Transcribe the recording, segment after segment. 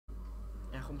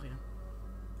gewoon beginnen.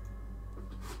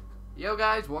 Yo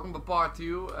guys, welcome to part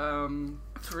 2.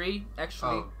 3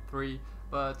 actually. Oh, 3.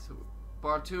 But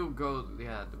part 2 goes,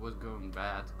 yeah, it was going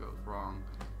bad, goes wrong.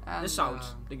 And The sound,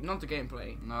 not the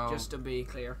gameplay. No. Just to be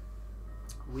clear.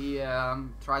 We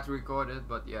tried to record it,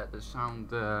 but yeah, the sound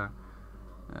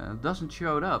doesn't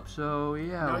show up. So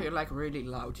yeah. Now you're like really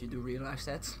loud. You do realize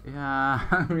that? Yeah,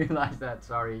 I realized that.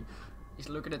 Sorry. He's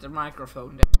looking at the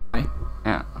microphone.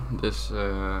 Yeah, this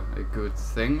a good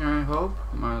thing, I hope.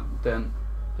 But then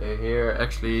they hear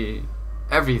actually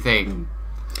everything.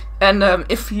 And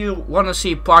if you want to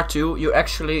see part 2, you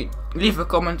actually leave a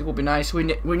comment. It would be nice. We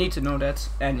need to know that.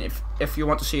 And if you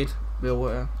want to see it,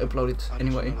 we'll upload it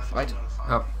anyway, right?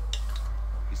 Yep.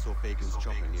 We saw Pagan's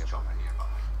chopper nearby.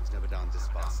 He's never down this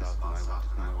far south, and I wanted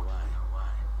to know why.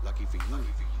 Lucky for you,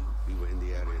 we were in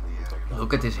the area when we talked.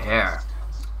 Look at his hair.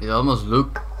 It almost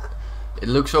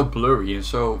looks so blurry and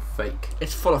so fake.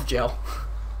 It's full of gel.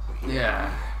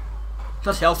 Yeah.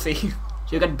 Not healthy.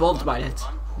 You get bald by that.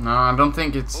 No, I don't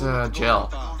think it's gel.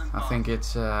 I think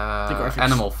it's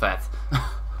animal fat.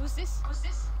 Who's this?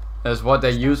 That's what they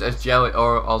use as gel,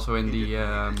 or also in the.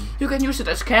 You can use it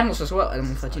as candles as well.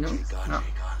 Animal fat, you know. Yeah.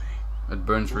 It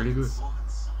burns really good.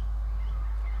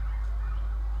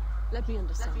 Let me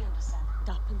understand.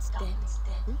 Darpin's dead.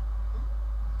 Hmm?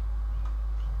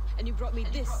 And you brought me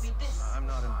this. I'm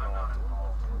not involved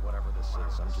in whatever this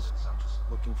is. I'm just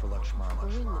looking for Lakshmana. We're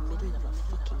in the middle of a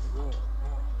fucking war.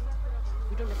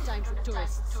 We don't have time for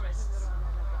tourists.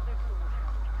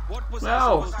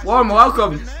 Well, warm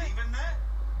welcome.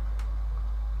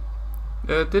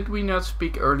 Did we not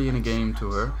speak early in the game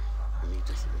to her?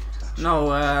 No,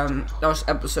 that was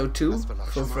episode 2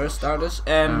 for first starters,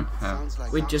 and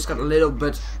we just got a little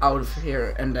bit out of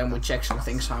here, and then we checked some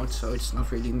things out, so it's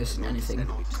not really missing anything.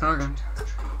 Okay.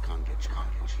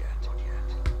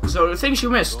 So the things you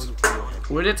missed,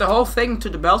 we did the whole thing to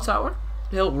the bell tower,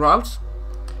 the whole route,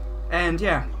 and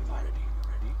yeah,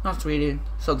 not really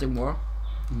something more.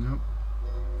 Nope.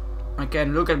 I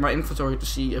can look at my inventory to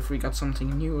see if we got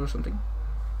something new or something.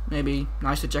 Maybe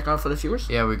nice to check out for the viewers.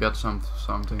 Yeah, we got some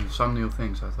new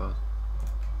things, I thought.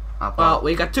 Well,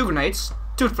 we got 2 grenades,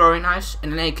 2 throwing knives,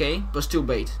 and an AK plus 2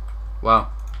 bait. Wow.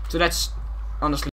 So that's honestly